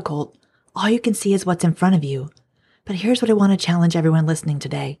very difficult. All you can see is what's in front of you. But here's what I want to challenge everyone listening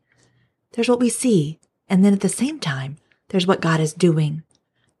today. There's what we see, and then at the same time, there's what God is doing.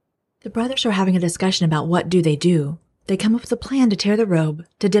 The brothers are having a discussion about what do they do. They come up with a plan to tear the robe,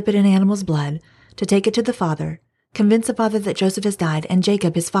 to dip it in animal's blood, to take it to the father, convince the father that Joseph has died and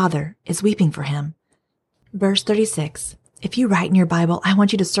Jacob, his father, is weeping for him. Verse 36. If you write in your Bible, I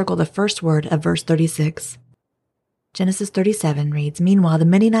want you to circle the first word of verse 36. Genesis 37 reads, "Meanwhile, the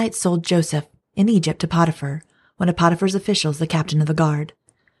Midianites sold Joseph in Egypt to Potiphar, one of Potiphar's officials, the captain of the guard."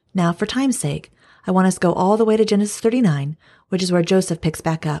 Now, for time's sake, I want us to go all the way to Genesis 39, which is where Joseph picks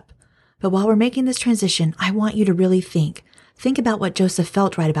back up. But while we're making this transition, I want you to really think about what Joseph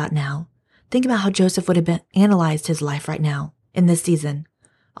felt right about now. Think about how Joseph would have analyzed his life right now, in this season.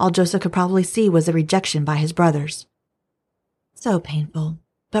 All Joseph could probably see was a rejection by his brothers. So painful.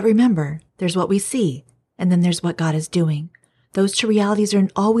 But remember, there's what we see, and then there's what God is doing. Those two realities are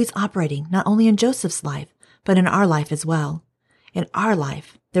always operating, not only in Joseph's life, but in our life as well. In our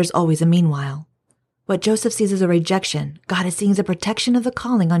life, there's always a meanwhile. What Joseph sees as a rejection, God is seeing as a protection of the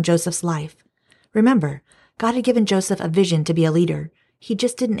calling on Joseph's life. Remember, God had given Joseph a vision to be a leader. He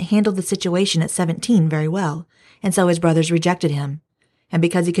just didn't handle the situation at 17 very well, and so his brothers rejected him. And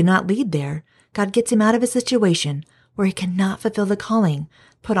because he could not lead there, God gets him out of a situation where he cannot fulfill the calling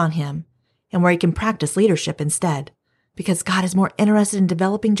put on him, and where he can practice leadership instead, because God is more interested in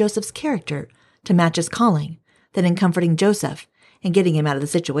developing Joseph's character to match his calling than in comforting Joseph and getting him out of the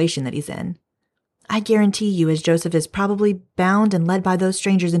situation that he's in. I guarantee you, as Joseph is probably bound and led by those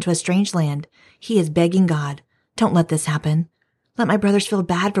strangers into a strange land, he is begging God, "Don't let this happen. Let my brothers feel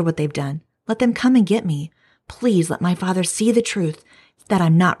bad for what they've done. Let them come and get me. Please let my father see the truth that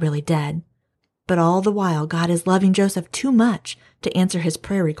I'm not really dead." But all the while, God is loving Joseph too much to answer his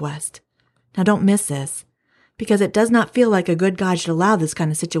prayer request. Now don't miss this, because it does not feel like a good God should allow this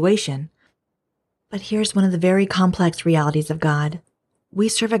kind of situation. But here's one of the very complex realities of God. We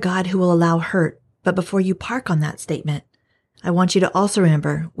serve a God who will allow hurt, but before you park on that statement, I want you to also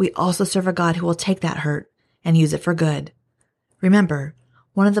remember we also serve a God who will take that hurt and use it for good. Remember,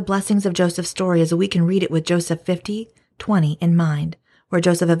 one of the blessings of Joseph's story is that we can read it with Joseph 50:20 in mind, where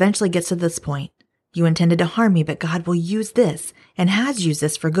Joseph eventually gets to this point. "You intended to harm me, but God will use this and has used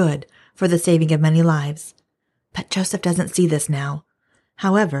this for good, for the saving of many lives." But Joseph doesn't see this now.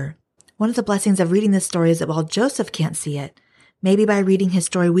 However, one of the blessings of reading this story is that while Joseph can't see it, maybe by reading his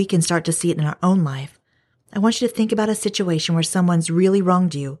story we can start to see it in our own life. I want you to think about a situation where someone's really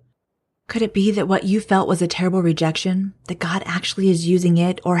wronged you. Could it be that what you felt was a terrible rejection, that God actually is using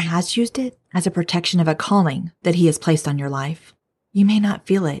it or has used it as a protection of a calling that he has placed on your life? You may not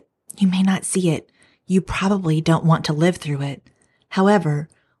feel it. You may not see it. You probably don't want to live through it. However,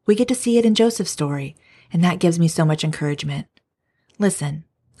 we get to see it in Joseph's story, and that gives me so much encouragement. Listen,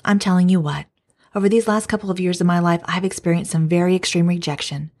 I'm telling you what, over these last couple of years of my life, I've experienced some very extreme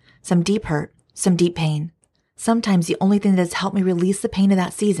rejection, some deep hurt, some deep pain. Sometimes the only thing that has helped me release the pain of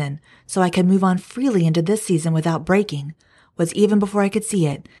that season so I could move on freely into this season without breaking was, even before I could see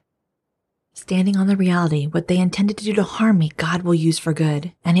it, standing on the reality what they intended to do to harm me, God will use for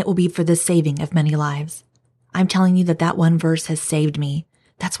good, and it will be for the saving of many lives. I'm telling you that one verse has saved me.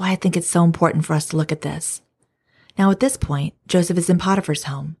 That's why I think it's so important for us to look at this. Now at this point, Joseph is in Potiphar's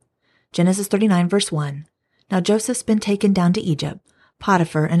home. Genesis 39 verse 1. Now Joseph's been taken down to Egypt.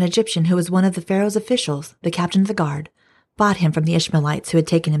 Potiphar, an Egyptian who was one of the Pharaoh's officials, the captain of the guard, bought him from the Ishmaelites who had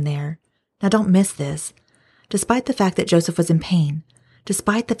taken him there. Now don't miss this. Despite the fact that Joseph was in pain,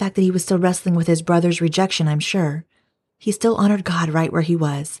 despite the fact that he was still wrestling with his brother's rejection, I'm sure, he still honored God right where he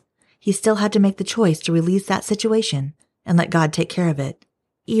was. He still had to make the choice to release that situation and let God take care of it,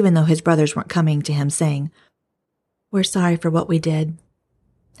 even though his brothers weren't coming to him saying, "We're sorry for what we did."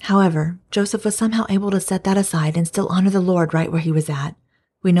 However, Joseph was somehow able to set that aside and still honor the Lord right where he was at.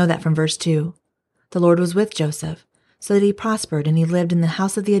 We know that from verse 2. The Lord was with Joseph, so that he prospered and he lived in the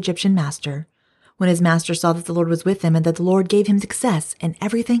house of the Egyptian master. When his master saw that the Lord was with him and that the Lord gave him success in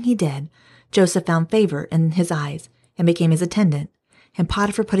everything he did, Joseph found favor in his eyes and became his attendant, and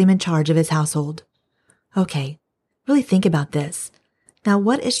Potiphar put him in charge of his household. Okay, really think about this. Now,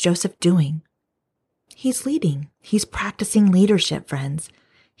 what is Joseph doing? He's leading. He's practicing leadership, friends.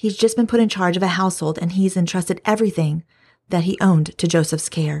 He's just been put in charge of a household and he's entrusted everything that he owned to Joseph's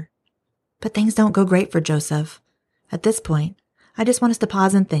care. But things don't go great for Joseph. At this point, I just want us to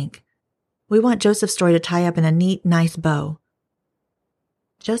pause and think. We want Joseph's story to tie up in a neat, nice bow.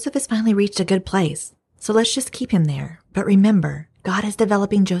 Joseph has finally reached a good place, so let's just keep him there. But remember, God is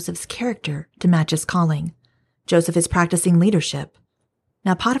developing Joseph's character to match his calling. Joseph is practicing leadership.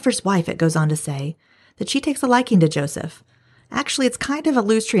 Now, Potiphar's wife, it goes on to say, that she takes a liking to Joseph. Actually, it's kind of a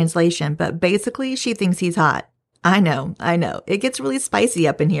loose translation, but basically she thinks he's hot. I know. It gets really spicy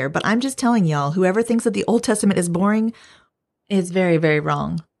up in here, but I'm just telling y'all, whoever thinks that the Old Testament is boring is very, very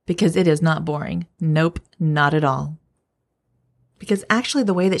wrong, because it is not boring. Nope, not at all. Because actually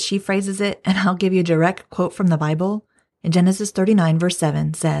the way that she phrases it, and I'll give you a direct quote from the Bible, in Genesis 39 verse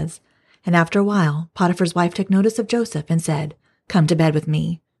 7 says, "And after a while, Potiphar's wife took notice of Joseph and said, 'Come to bed with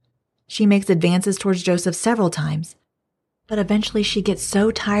me.'" She makes advances towards Joseph several times, but eventually she gets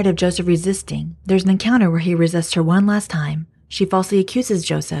so tired of Joseph resisting. There's an encounter where he resists her one last time. She falsely accuses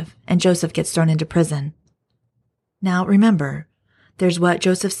Joseph, and Joseph gets thrown into prison. Now remember, there's what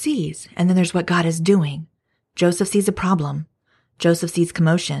Joseph sees, and then there's what God is doing. Joseph sees a problem. Joseph sees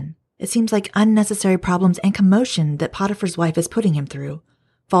commotion. It seems like unnecessary problems and commotion that Potiphar's wife is putting him through.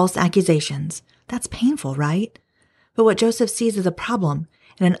 False accusations. That's painful, right? But what Joseph sees as a problem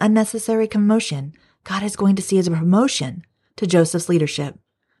and an unnecessary commotion, God is going to see as a promotion to Joseph's leadership.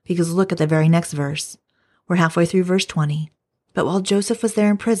 Because look at the very next verse. We're halfway through verse 20. "But while Joseph was there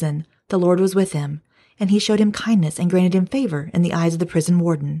in prison, the Lord was with him, and he showed him kindness and granted him favor in the eyes of the prison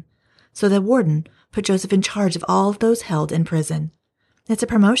warden. So the warden put Joseph in charge of all of those held in prison." It's a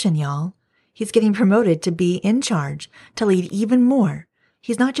promotion, y'all. He's getting promoted to be in charge, to lead even more.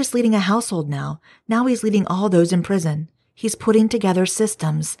 He's not just leading a household now. Now he's leading all those in prison. He's putting together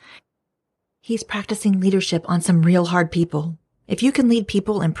systems. He's practicing leadership on some real hard people. If you can lead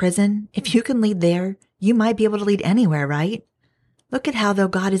people in prison, if you can lead there, you might be able to lead anywhere, right? Look at how, though,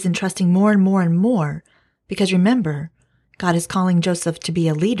 God is entrusting more and more and more. Because remember, God is calling Joseph to be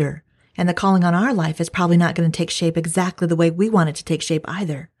a leader, and the calling on our life is probably not going to take shape exactly the way we want it to take shape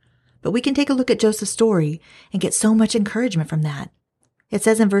either. But we can take a look at Joseph's story and get so much encouragement from that. It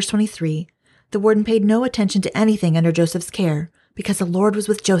says in verse 23, "The warden paid no attention to anything under Joseph's care, because the Lord was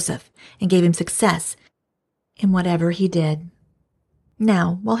with Joseph and gave him success in whatever he did."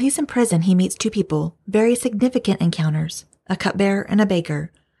 Now, while he's in prison, he meets two people, very significant encounters, a cupbearer and a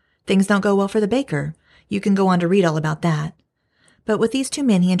baker. Things don't go well for the baker. You can go on to read all about that. But with these two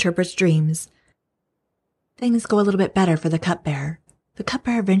men, he interprets dreams. Things go a little bit better for the cupbearer. The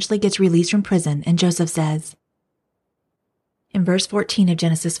cupbearer eventually gets released from prison, and Joseph says, in verse 14 of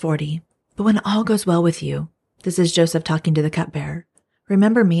Genesis 40, "But when all goes well with you," this is Joseph talking to the cupbearer,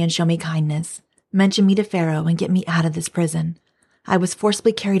 "remember me and show me kindness. Mention me to Pharaoh and get me out of this prison. I was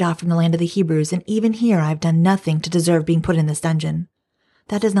forcibly carried off from the land of the Hebrews, and even here I have done nothing to deserve being put in this dungeon."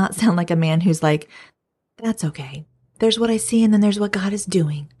 That does not sound like a man who's like, "That's okay. There's what I see, and then there's what God is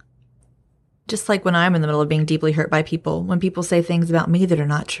doing." Just like when I'm in the middle of being deeply hurt by people, when people say things about me that are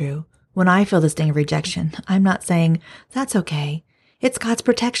not true, when I feel the sting of rejection, I'm not saying, "That's okay. It's God's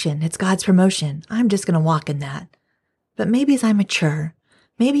protection. It's God's promotion. I'm just going to walk in that." But maybe as I mature,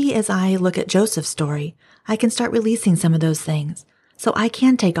 maybe as I look at Joseph's story, I can start releasing some of those things so I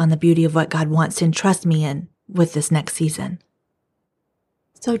can take on the beauty of what God wants to entrust me in with this next season.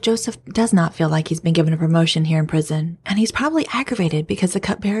 So Joseph does not feel like he's been given a promotion here in prison, and he's probably aggravated because the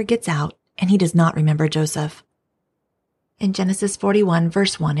cupbearer gets out and he does not remember Joseph. In Genesis 41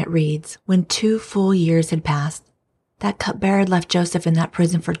 verse 1 it reads, "When 2 full years had passed," that cupbearer had left Joseph in that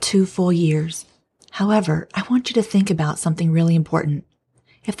prison for 2 full years. However, I want you to think about something really important.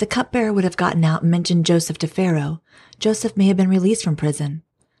 If the cupbearer would have gotten out and mentioned Joseph to Pharaoh, Joseph may have been released from prison.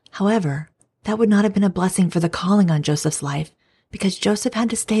 However, that would not have been a blessing for the calling on Joseph's life, because Joseph had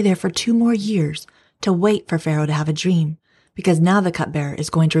to stay there for 2 more years to wait for Pharaoh to have a dream, because now the cupbearer is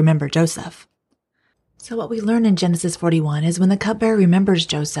going to remember Joseph. So what we learn in Genesis 41 is when the cupbearer remembers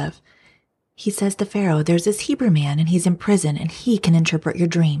Joseph, he says to Pharaoh, "There's this Hebrew man and he's in prison and he can interpret your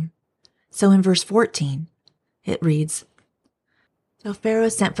dream." So in verse 14, it reads, "So Pharaoh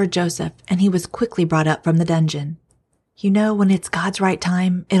sent for Joseph, and he was quickly brought up from the dungeon." You know, when it's God's right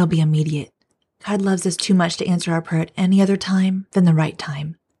time, it'll be immediate. God loves us too much to answer our prayer at any other time than the right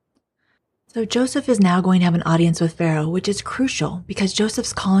time. So Joseph is now going to have an audience with Pharaoh, which is crucial because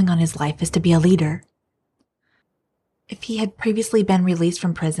Joseph's calling on his life is to be a leader. If he had previously been released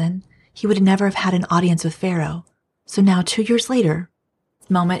from prison, he would never have had an audience with Pharaoh. So now, 2 years later, this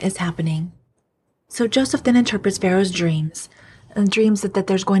moment is happening. So Joseph then interprets Pharaoh's dreams, and dreams that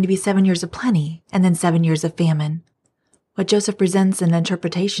there's going to be 7 years of plenty and then 7 years of famine. What Joseph presents in an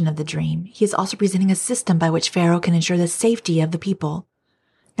interpretation of the dream, he is also presenting a system by which Pharaoh can ensure the safety of the people.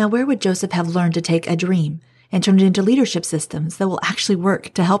 Now, where would Joseph have learned to take a dream and turn it into leadership systems that will actually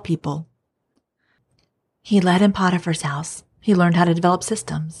work to help people? He led in Potiphar's house. He learned how to develop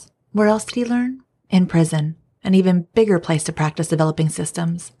systems. Where else did he learn? In prison, an even bigger place to practice developing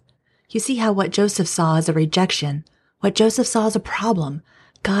systems. You see how what Joseph saw as a rejection, what Joseph saw as a problem,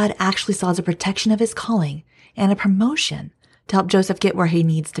 God actually saw as a protection of his calling and a promotion to help Joseph get where he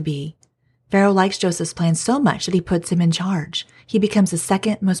needs to be. Pharaoh likes Joseph's plan so much that he puts him in charge. He becomes the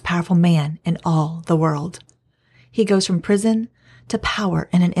second most powerful man in all the world. He goes from prison to power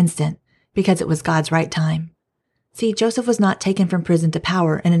in an instant because it was God's right time. See, Joseph was not taken from prison to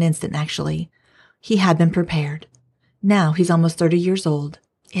power in an instant, actually. He had been prepared. Now he's almost 30 years old.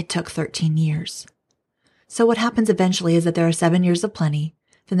 It took 13 years. So what happens eventually is that there are 7 years of plenty,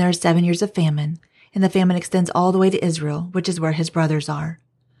 then there are 7 years of famine, and the famine extends all the way to Israel, which is where his brothers are.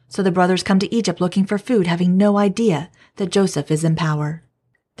 So the brothers come to Egypt looking for food, having no idea that Joseph is in power.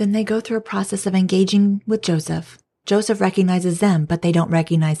 Then they go through a process of engaging with Joseph. Joseph recognizes them, but they don't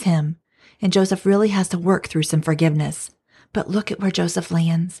recognize him. And Joseph really has to work through some forgiveness. But look at where Joseph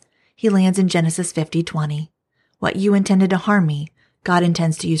lands. He lands in Genesis 50:20. What you intended to harm me, God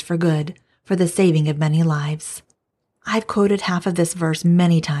intends to use for good, for the saving of many lives. I've quoted half of this verse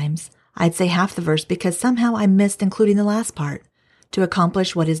many times. I'd say half the verse because somehow I missed including the last part, to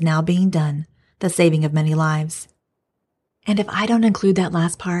accomplish what is now being done, the saving of many lives. And if I don't include that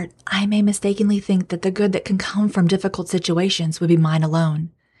last part, I may mistakenly think that the good that can come from difficult situations would be mine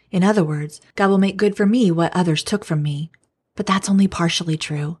alone. In other words, God will make good for me what others took from me. But that's only partially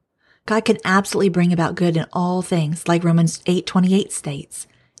true. God can absolutely bring about good in all things, like Romans 8:28 states.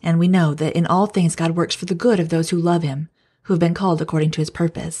 And we know that in all things God works for the good of those who love him, who have been called according to his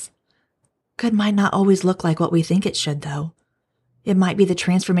purpose. Good might not always look like what we think it should, though. It might be the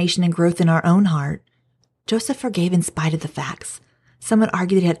transformation and growth in our own heart. Joseph forgave in spite of the facts. Some would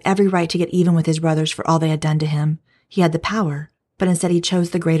argue that he had every right to get even with his brothers for all they had done to him. He had the power, but instead he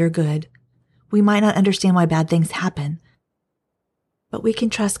chose the greater good. We might not understand why bad things happen, but we can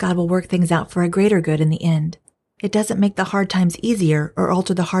trust God will work things out for a greater good in the end. It doesn't make the hard times easier or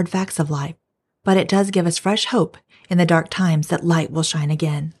alter the hard facts of life, but it does give us fresh hope in the dark times that light will shine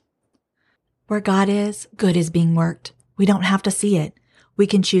again. Where God is, good is being worked. We don't have to see it. We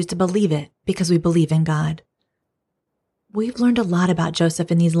can choose to believe it because we believe in God. We've learned a lot about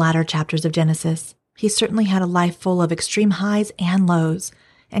Joseph in these latter chapters of Genesis. He certainly had a life full of extreme highs and lows,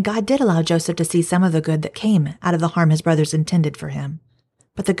 and God did allow Joseph to see some of the good that came out of the harm his brothers intended for him.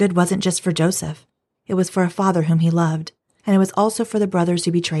 But the good wasn't just for Joseph. It was for a father whom he loved, and it was also for the brothers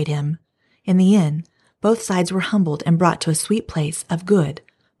who betrayed him. In the end, both sides were humbled and brought to a sweet place of good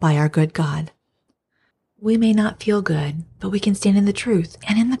by our good God. We may not feel good, but we can stand in the truth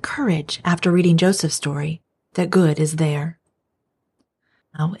and in the courage after reading Joseph's story that good is there.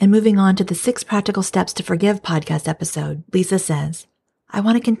 Now, in moving on to the 6 Practical Steps to Forgive podcast episode, Lisa says, I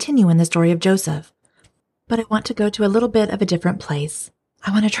want to continue in the story of Joseph, but I want to go to a little bit of a different place.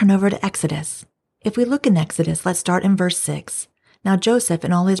 I want to turn over to Exodus. If we look in Exodus, let's start in verse 6. Now Joseph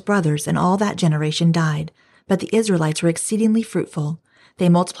and all his brothers and all that generation died, but the Israelites were exceedingly fruitful. They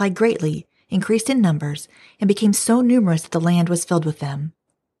multiplied greatly, increased in numbers, and became so numerous that the land was filled with them.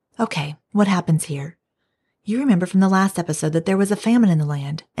 Okay, what happens here? You remember from the last episode that there was a famine in the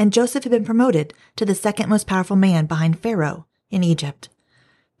land, and Joseph had been promoted to the second most powerful man behind Pharaoh in Egypt.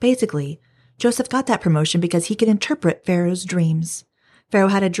 Basically, Joseph got that promotion because he could interpret Pharaoh's dreams. Pharaoh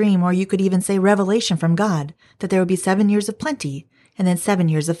had a dream, or you could even say revelation from God, that there would be 7 years of plenty and then 7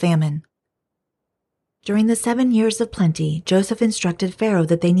 years of famine. During the 7 years of plenty, Joseph instructed Pharaoh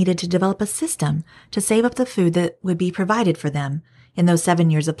that they needed to develop a system to save up the food that would be provided for them in those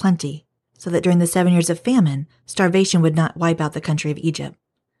 7 years of plenty, so that during the 7 years of famine, starvation would not wipe out the country of Egypt.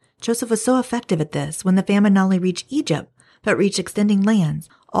 Joseph was so effective at this when the famine not only reached Egypt, but reached extending lands,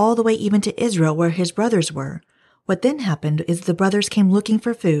 all the way even to Israel where his brothers were. What then happened is the brothers came looking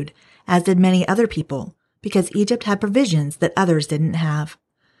for food, as did many other people, because Egypt had provisions that others didn't have.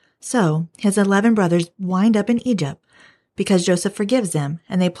 So his 11 brothers wind up in Egypt because Joseph forgives them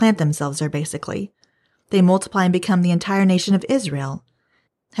and they plant themselves there basically. They multiply and become the entire nation of Israel.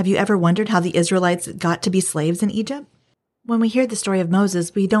 Have you ever wondered how the Israelites got to be slaves in Egypt? When we hear the story of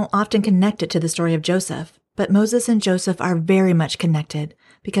Moses, we don't often connect it to the story of Joseph, but Moses and Joseph are very much connected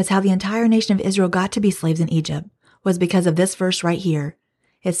because how the entire nation of Israel got to be slaves in Egypt was because of this verse right here.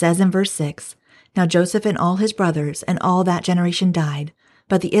 It says in verse 6, "Now Joseph and all his brothers and all that generation died,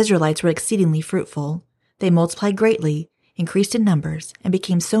 but the Israelites were exceedingly fruitful. They multiplied greatly, increased in numbers, and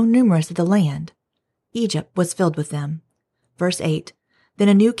became so numerous that the land, Egypt, was filled with them." Verse 8, "Then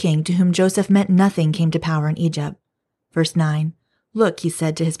a new king to whom Joseph meant nothing came to power in Egypt." Verse 9, "Look," he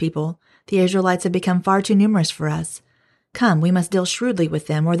said to his people, "the Israelites have become far too numerous for us. Come, we must deal shrewdly with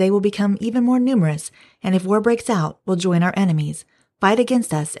them, or they will become even more numerous, and if war breaks out, we'll join our enemies, fight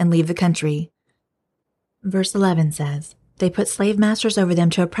against us, and leave the country." Verse 11 says, "They put slave masters over them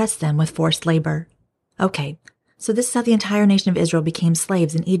to oppress them with forced labor." Okay, so this is how the entire nation of Israel became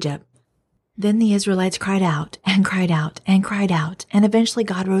slaves in Egypt. Then the Israelites cried out and cried out and cried out, and eventually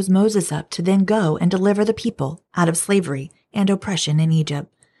God rose Moses up to then go and deliver the people out of slavery and oppression in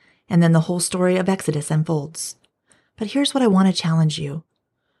Egypt. And then the whole story of Exodus unfolds. But here's what I want to challenge you.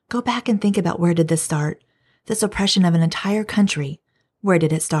 Go back and think about, where did this start? This oppression of an entire country. Where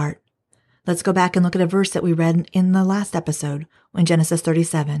did it start? Let's go back and look at a verse that we read in the last episode, in Genesis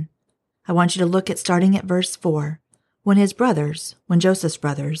 37. I want you to look at starting at verse 4. When Joseph's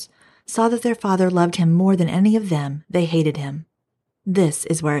brothers, saw that their father loved him more than any of them, they hated him. This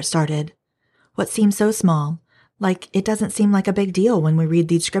is where it started. What seems so small, like it doesn't seem like a big deal when we read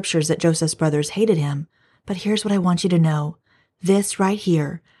these scriptures that Joseph's brothers hated him. But here's what I want you to know. This right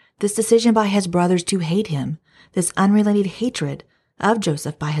here, this decision by his brothers to hate him, this unrelated hatred of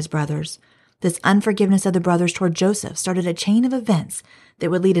Joseph by his brothers, this unforgiveness of the brothers toward Joseph started a chain of events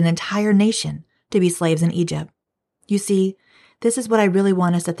that would lead an entire nation to be slaves in Egypt. You see, this is what I really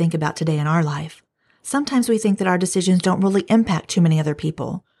want us to think about today in our life. Sometimes we think that our decisions don't really impact too many other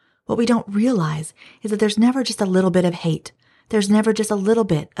people. What we don't realize is that there's never just a little bit of hate. There's never just a little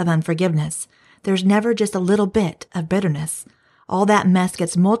bit of unforgiveness. There's never just a little bit of bitterness. All that mess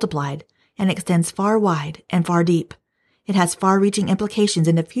gets multiplied and extends far wide and far deep. It has far-reaching implications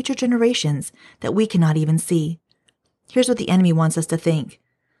into future generations that we cannot even see. Here's what the enemy wants us to think,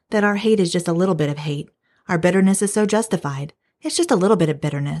 that our hate is just a little bit of hate. Our bitterness is so justified. It's just a little bit of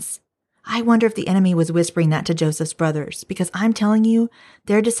bitterness. I wonder if the enemy was whispering that to Joseph's brothers, because I'm telling you,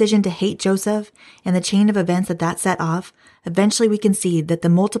 their decision to hate Joseph and the chain of events that set off, eventually we can see that the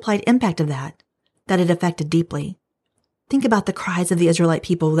multiplied impact of that it affected deeply. Think about the cries of the Israelite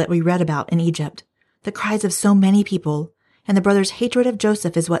people that we read about in Egypt, the cries of so many people, and the brothers' hatred of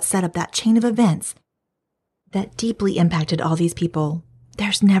Joseph is what set up that chain of events that deeply impacted all these people.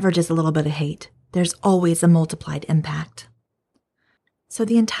 There's never just a little bit of hate. There's always a multiplied impact. So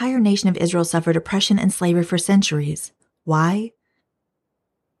the entire nation of Israel suffered oppression and slavery for centuries. Why?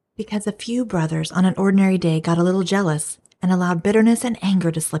 Because a few brothers on an ordinary day got a little jealous and allowed bitterness and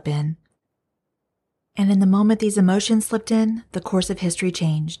anger to slip in. And in the moment these emotions slipped in, the course of history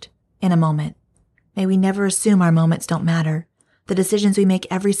changed. In a moment. May we never assume our moments don't matter. The decisions we make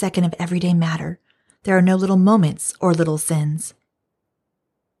every second of every day matter. There are no little moments or little sins.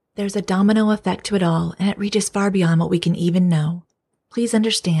 There's a domino effect to it all, and it reaches far beyond what we can even know. Please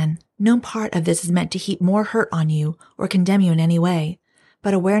understand, no part of this is meant to heap more hurt on you or condemn you in any way.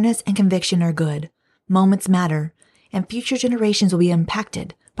 But awareness and conviction are good. Moments matter, and future generations will be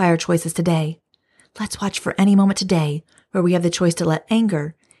impacted by our choices today. Let's watch for any moment today where we have the choice to let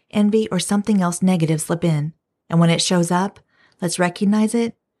anger, envy, or something else negative slip in. And when it shows up, let's recognize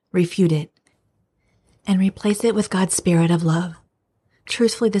it, refute it, and replace it with God's spirit of love.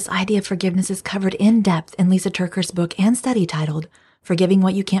 Truthfully, this idea of forgiveness is covered in depth in Lisa TerKeurst's book and study titled Forgiving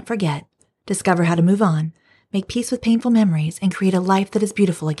What You Can't Forget. Discover how to move on, make peace with painful memories, and create a life that is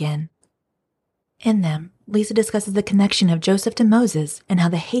beautiful again. In them, Lisa discusses the connection of Joseph to Moses and how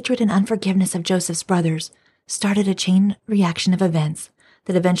the hatred and unforgiveness of Joseph's brothers started a chain reaction of events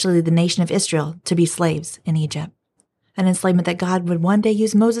that eventually led the nation of Israel to be slaves in Egypt, an enslavement that God would one day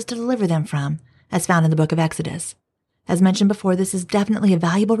use Moses to deliver them from, as found in the book of Exodus. As mentioned before, this is definitely a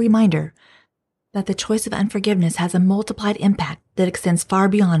valuable reminder that the choice of unforgiveness has a multiplied impact that extends far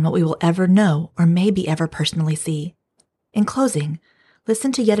beyond what we will ever know or maybe ever personally see. In closing,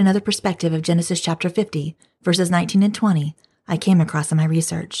 listen to yet another perspective of Genesis chapter 50, verses 19 and 20 I came across in my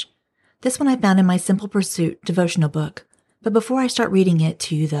research. This one I found in my Simple Pursuit devotional book. But before I start reading it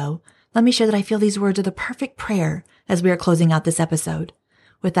to you, though, let me share that I feel these words are the perfect prayer as we are closing out this episode.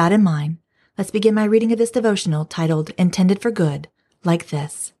 With that in mind, let's begin my reading of this devotional titled Intended for Good, like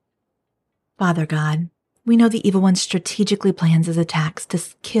this. Father God, we know the evil one strategically plans his attacks to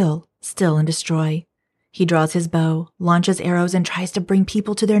kill, steal, and destroy. He draws his bow, launches arrows, and tries to bring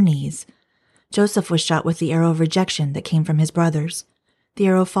people to their knees. Joseph was shot with the arrow of rejection that came from his brothers, the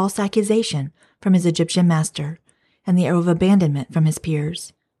arrow of false accusation from his Egyptian master, and the arrow of abandonment from his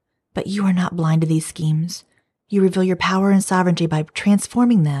peers. But you are not blind to these schemes. You reveal your power and sovereignty by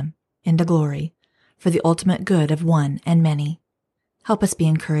transforming them into glory, for the ultimate good of one and many. Help us be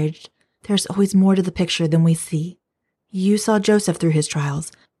encouraged. There's always more to the picture than we see. You saw Joseph through his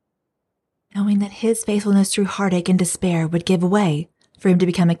trials, knowing that his faithfulness through heartache and despair would give way for him to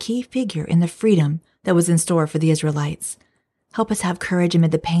become a key figure in the freedom that was in store for the Israelites. Help us have courage amid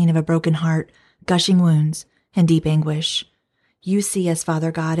the pain of a broken heart, gushing wounds, and deep anguish. You see us,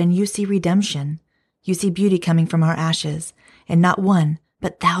 Father God, and you see redemption. You see beauty coming from our ashes, and not one,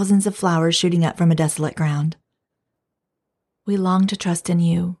 but thousands of flowers shooting up from a desolate ground. We long to trust in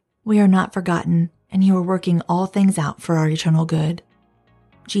you. We are not forgotten, and you are working all things out for our eternal good.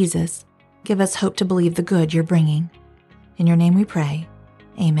 Jesus, give us hope to believe the good you're bringing. In your name we pray.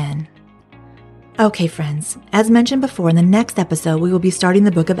 Amen. Okay, friends, as mentioned before, in the next episode, we will be starting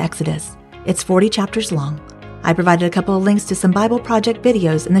the book of Exodus. It's 40 chapters long. I provided a couple of links to some Bible Project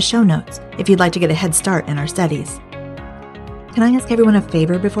videos in the show notes if you'd like to get a head start in our studies. Can I ask everyone a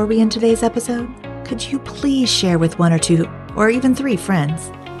favor before we end today's episode? Could you please share with 1 or 2 or even 3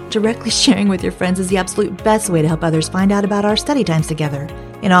 friends? Directly sharing with your friends is the absolute best way to help others find out about our study times together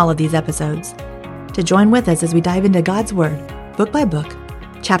in all of these episodes. To join with us as we dive into God's Word, book by book,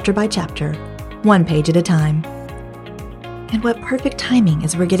 chapter by chapter, 1 page at a time. And what perfect timing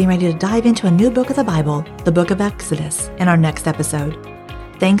as we're getting ready to dive into a new book of the Bible, the book of Exodus, in our next episode.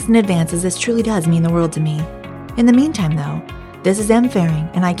 Thanks in advance, as this truly does mean the world to me. In the meantime, though, this is Em Faring,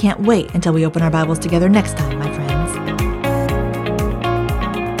 and I can't wait until we open our Bibles together next time, my friends.